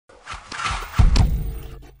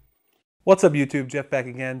What's up YouTube? Jeff back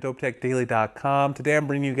again, dopetechdaily.com. Today I'm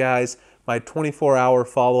bringing you guys my 24-hour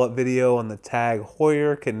follow-up video on the TAG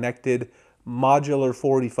Heuer connected Modular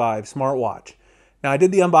 45 smartwatch. Now I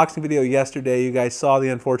did the unboxing video yesterday. You guys saw the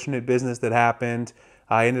unfortunate business that happened.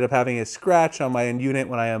 I ended up having a scratch on my end unit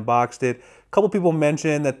when I unboxed it. A couple people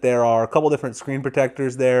mentioned that there are a couple different screen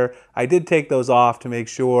protectors there. I did take those off to make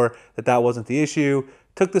sure that that wasn't the issue.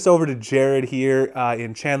 Took this over to Jared here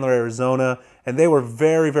in Chandler, Arizona, and they were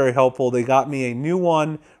very helpful. They got me a new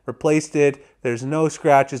one, replaced it. There's no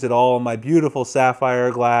scratches at all on my beautiful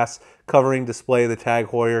sapphire glass covering display of the TAG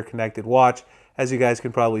Heuer connected watch, as you guys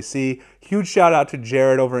can probably see. Huge shout out to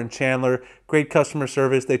Jared over in Chandler. Great customer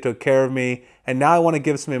service. They took care of me. And now I want to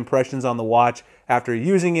give some impressions on the watch after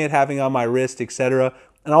using it, having it on my wrist, etc.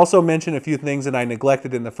 And also mention a few things that I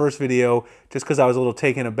neglected in the first video just because I was a little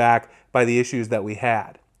taken aback by the issues that we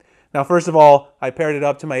had. Now, first of all, I paired it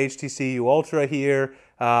up to my HTC U Ultra here.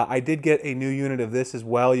 I did get a new unit of this as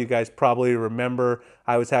well. You guys probably remember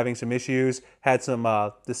I was having some issues, had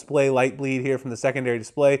some display light bleed here from the secondary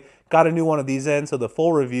display. Got a new one of these in, so the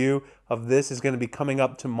full review of this is going to be coming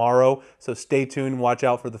up tomorrow. So stay tuned, watch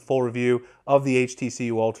out for the full review of the HTC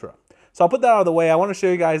U Ultra. So I'll put that out of the way. I want to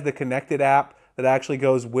show you guys the connected app that actually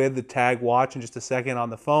goes with the TAG watch in just a second on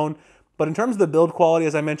the phone. But in terms of the build quality,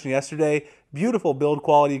 as I mentioned yesterday, beautiful build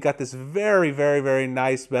quality. You got this very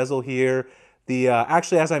nice bezel here.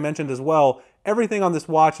 Actually, as I mentioned as well, everything on this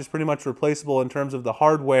watch is pretty much replaceable in terms of the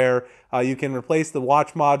hardware. You can replace the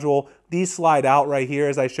watch module. These slide out right here,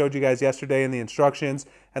 as I showed you guys yesterday in the instructions.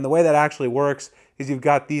 And the way that actually works is you've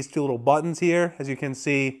got these two little buttons here, as you can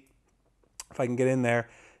see, if I can get in there.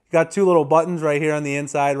 You've got two little buttons right here on the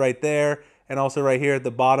inside, right there, and also right here at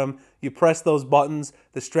the bottom. You press those buttons,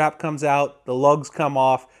 the strap comes out, the lugs come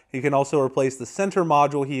off. You can also replace the center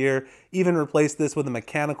module here, even replace this with a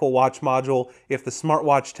mechanical watch module if the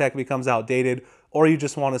smartwatch tech becomes outdated, or you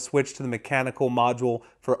just want to switch to the mechanical module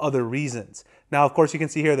for other reasons. Now, of course, you can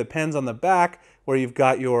see here the pens on the back where you've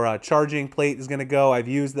got your charging plate is going to go. I've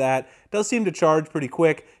used that. It does seem to charge pretty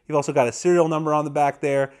quick. You've also got a serial number on the back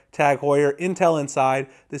there, TAG Heuer, Intel inside.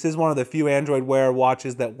 This is one of the few Android Wear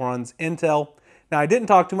watches that runs Intel. Now, I didn't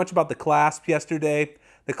talk too much about the clasp yesterday.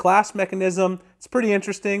 The clasp mechanism, it's pretty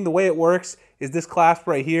interesting. The way it works is this clasp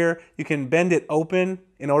right here, you can bend it open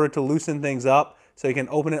in order to loosen things up. So you can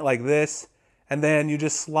open it like this, and then you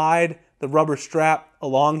just slide the rubber strap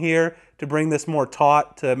along here to bring this more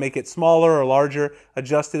taut, to make it smaller or larger,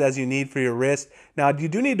 adjust it as you need for your wrist. Now, you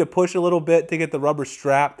do need to push a little bit to get the rubber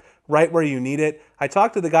strap right where you need it. I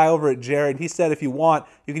talked to the guy over at Jared. He said if you want,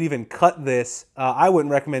 you can even cut this. I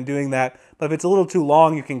wouldn't recommend doing that, but if it's a little too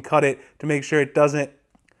long, you can cut it to make sure it doesn't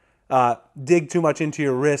dig too much into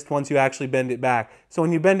your wrist once you actually bend it back. So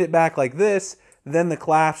when you bend it back like this, then the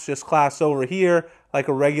clasp just clasps over here like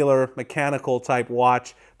a regular mechanical type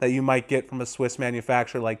watch that you might get from a Swiss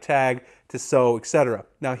manufacturer like TAG, Tissot, etc.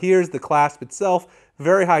 Now here's the clasp itself,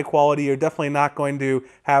 very high quality. You're definitely not going to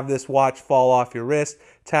have this watch fall off your wrist.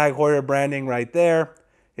 TAG Heuer branding right there.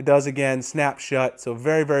 It does again snap shut, so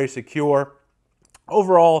very secure.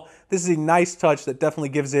 Overall, this is a nice touch that definitely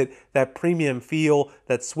gives it that premium feel,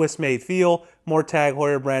 that Swiss-made feel. More TAG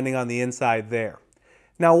Heuer branding on the inside there.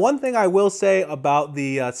 Now, one thing I will say about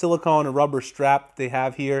the silicone and rubber strap they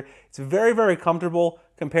have here, it's very comfortable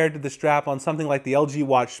compared to the strap on something like the LG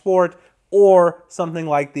Watch Sport or something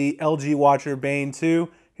like the LG Watcher Bane 2.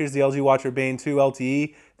 Here's the LG Watcher Bane 2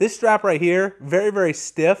 LTE. This strap right here, very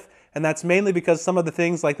stiff, and that's mainly because some of the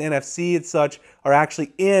things like the NFC and such are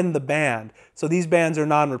actually in the band. So these bands are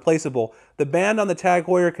non-replaceable. The band on the TAG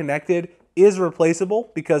Heuer Connected is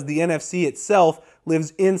replaceable because the NFC itself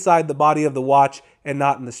lives inside the body of the watch and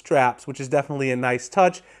not in the straps, which is definitely a nice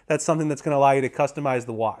touch. That's something that's going to allow you to customize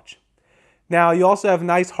the watch. Now, you also have a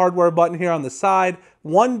nice hardware button here on the side.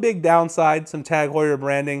 One big downside, some TAG Heuer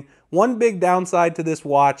branding. One big downside to this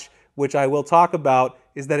watch, which I will talk about,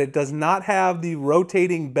 is that it does not have the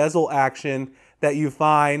rotating bezel action that you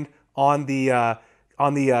find on the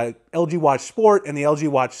LG Watch Sport and the LG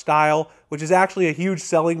Watch Style, which is actually a huge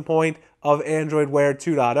selling point of Android Wear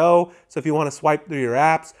 2.0. So if you want to swipe through your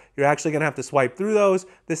apps, you're actually going to have to swipe through those.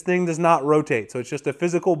 This thing does not rotate, so it's just a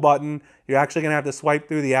physical button. You're actually going to have to swipe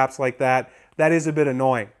through the apps like that. That is a bit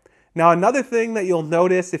annoying. Now, another thing that you'll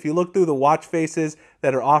notice if you look through the watch faces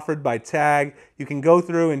that are offered by TAG, you can go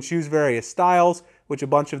through and choose various styles, which a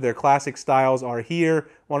bunch of their classic styles are here.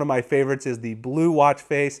 One of my favorites is the blue watch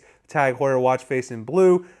face, TAG Heuer watch face in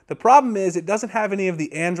blue. The problem is it doesn't have any of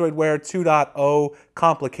the Android Wear 2.0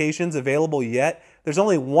 complications available yet. There's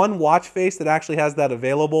only one watch face that actually has that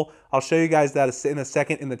available. I'll show you guys that in a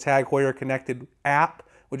second in the TAG Heuer connected app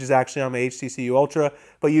which is actually on my HTC Ultra,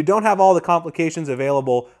 but you don't have all the complications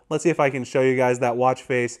available. Let's see if I can show you guys that watch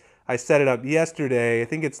face. I set it up yesterday. I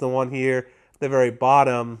think it's the one here at the very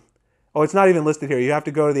bottom. Oh, it's not even listed here. You have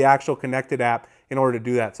to go to the actual connected app in order to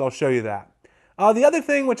do that, so I'll show you that. The other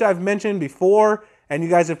thing which I've mentioned before, and you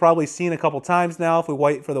guys have probably seen a couple times now if we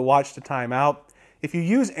wait for the watch to time out, if you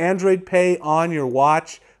use Android Pay on your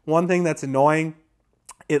watch, one thing that's annoying,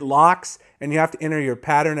 it locks and you have to enter your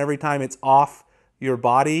pattern every time it's off your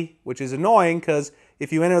body, which is annoying because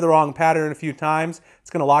if you enter the wrong pattern a few times, it's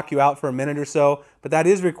going to lock you out for a minute or so, but that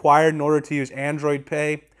is required in order to use Android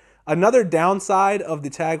Pay. Another downside of the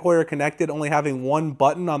TAG Heuer Connected only having one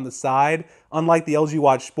button on the side, unlike the LG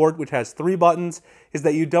Watch Sport, which has 3 buttons, is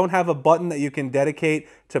that you don't have a button that you can dedicate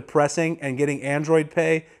to pressing and getting Android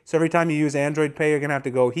Pay. So every time you use Android Pay, you're going to have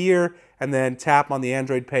to go here and then tap on the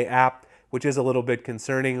Android Pay app, which is a little bit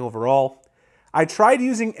concerning overall. I tried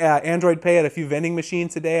using Android Pay at a few vending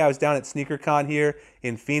machines today. I was down at SneakerCon here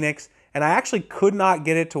in Phoenix, and I actually could not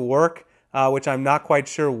get it to work, which I'm not quite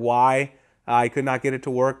sure why. I could not get it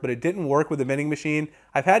to work, but it didn't work with the vending machine.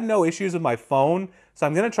 I've had no issues with my phone, so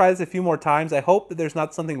I'm going to try this a few more times. I hope that there's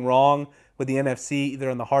not something wrong with the NFC, either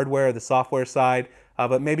on the hardware or the software side,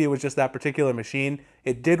 but maybe it was just that particular machine.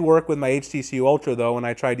 It did work with my HTC Ultra, though, when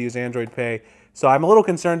I tried to use Android Pay, so I'm a little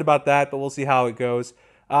concerned about that, but we'll see how it goes.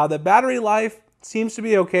 The battery life seems to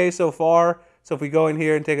be okay so far, so if we go in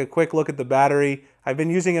here and take a quick look at the battery, I've been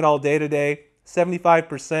using it all day today,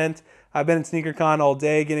 75%. I've been at SneakerCon all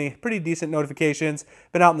day getting pretty decent notifications,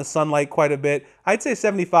 been out in the sunlight quite a bit. I'd say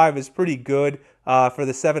 75 is pretty good for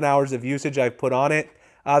the 7 hours of usage I've put on it.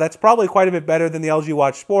 That's probably quite a bit better than the LG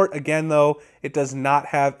Watch Sport. Again, though, it does not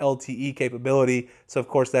have LTE capability, so of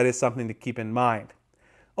course that is something to keep in mind.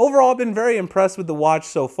 Overall, I've been very impressed with the watch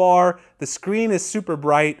so far. The screen is super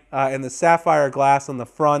bright, and the sapphire glass on the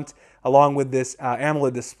front, along with this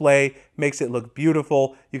AMOLED display, makes it look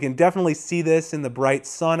beautiful. You can definitely see this in the bright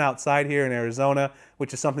sun outside here in Arizona,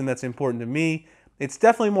 which is something that's important to me. It's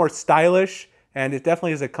definitely more stylish, and it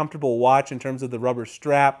definitely is a comfortable watch in terms of the rubber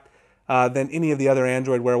strap than any of the other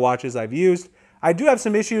Android Wear watches I've used. I do have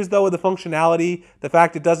some issues, though, with the functionality. The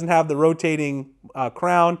fact it doesn't have the rotating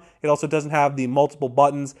crown. It also doesn't have the multiple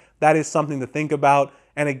buttons. That is something to think about.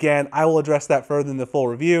 And again, I will address that further in the full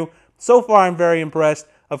review. So far, I'm very impressed.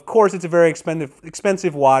 Of course, it's a very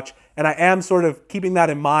expensive watch, and I am sort of keeping that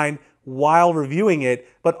in mind while reviewing it.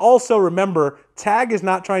 But also remember, TAG is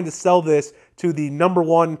not trying to sell this to the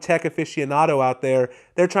 #1 tech aficionado out there.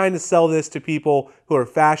 They're trying to sell this to people who are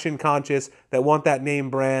fashion conscious, that want that name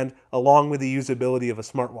brand, along with the usability of a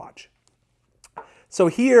smartwatch. So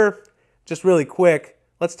here, just really quick,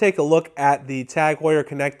 let's take a look at the TAG Heuer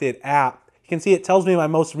Connected app. You can see it tells me my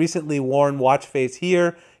most recently worn watch face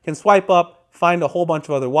here. You can swipe up, find a whole bunch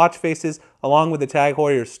of other watch faces along with the TAG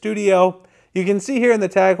Heuer Studio. You can see here in the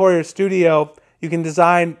TAG Heuer Studio, you can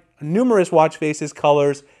design numerous watch faces,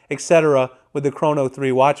 colors, etc. with the Chrono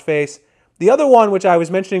 3 watch face. The other one, which I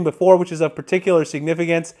was mentioning before, which is of particular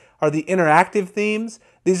significance, are the interactive themes.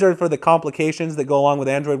 These are for the complications that go along with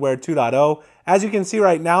Android Wear 2.0. As you can see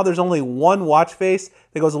right now, there's only one watch face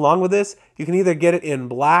that goes along with this. You can either get it in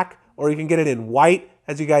black or you can get it in white,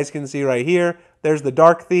 as you guys can see right here. There's the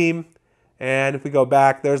dark theme. And if we go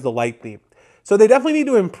back, there's the light theme. So they definitely need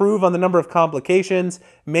to improve on the number of complications,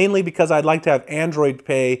 mainly because I'd like to have Android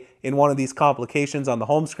Pay in one of these complications on the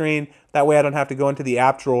home screen. That way I don't have to go into the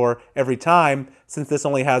app drawer every time, since this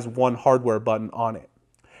only has one hardware button on it.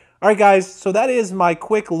 All right, guys, so that is my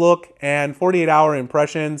quick look and 48-hour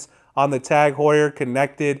impressions on the TAG Heuer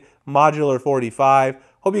Connected Modular 45.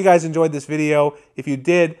 Hope you guys enjoyed this video. If you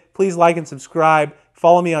did, please like and subscribe.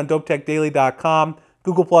 Follow me on dopetechdaily.com.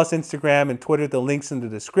 Google+, Instagram, and Twitter, the links in the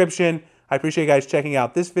description. I appreciate you guys checking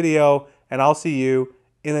out this video, and I'll see you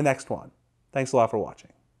in the next one. Thanks a lot for watching.